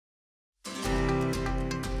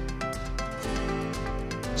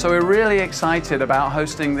So we're really excited about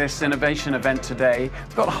hosting this innovation event today.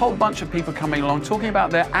 We've got a whole bunch of people coming along talking about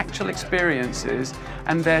their actual experiences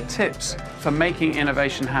and their tips for making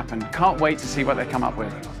innovation happen. Can't wait to see what they come up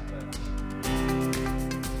with.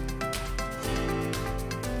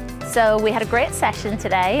 So we had a great session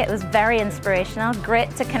today. It was very inspirational, great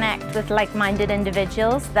to connect with like-minded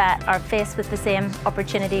individuals that are faced with the same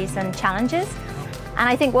opportunities and challenges. And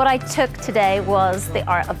I think what I took today was the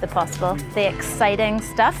art of the possible, the exciting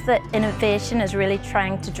stuff that innovation is really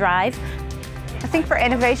trying to drive. I think for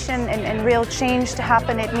innovation and real change to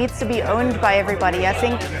happen, it needs to be owned by everybody. I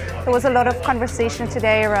think there was a lot of conversation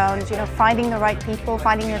today around, finding the right people,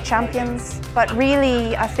 finding your champions. But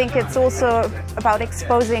really, I think it's also about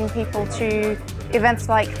exposing people to events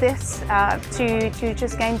like this to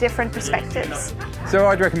just gain different perspectives. So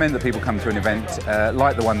I'd recommend that people come to an event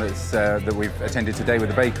like the one that we've attended today with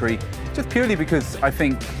the bakery, just purely because I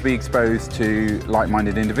think being exposed to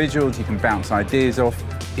like-minded individuals, you can bounce ideas off,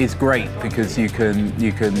 is great because you can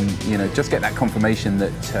just get that confirmation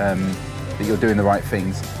that that you're doing the right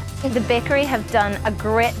things. The bakery have done a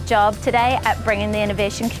great job today at bringing the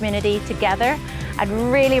innovation community together. I'd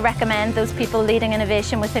really recommend those people leading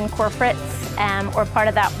innovation within corporates or part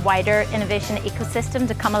of that wider innovation ecosystem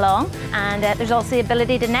to come along. And there's also the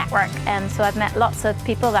ability to network. So I've met lots of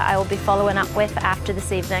people that I will be following up with after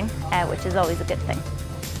this evening, which is always a good thing.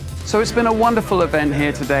 So it's been a wonderful event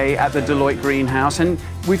here today at the Deloitte Greenhouse, and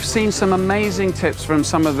we've seen some amazing tips from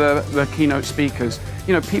some of the keynote speakers.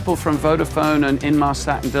 People from Vodafone and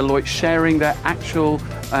Inmarsat and Deloitte sharing their actual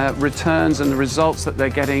returns and the results that they're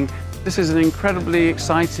getting. This is an incredibly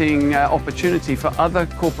exciting opportunity for other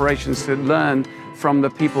corporations to learn from the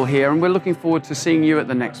people here, and we're looking forward to seeing you at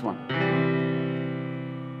the next one.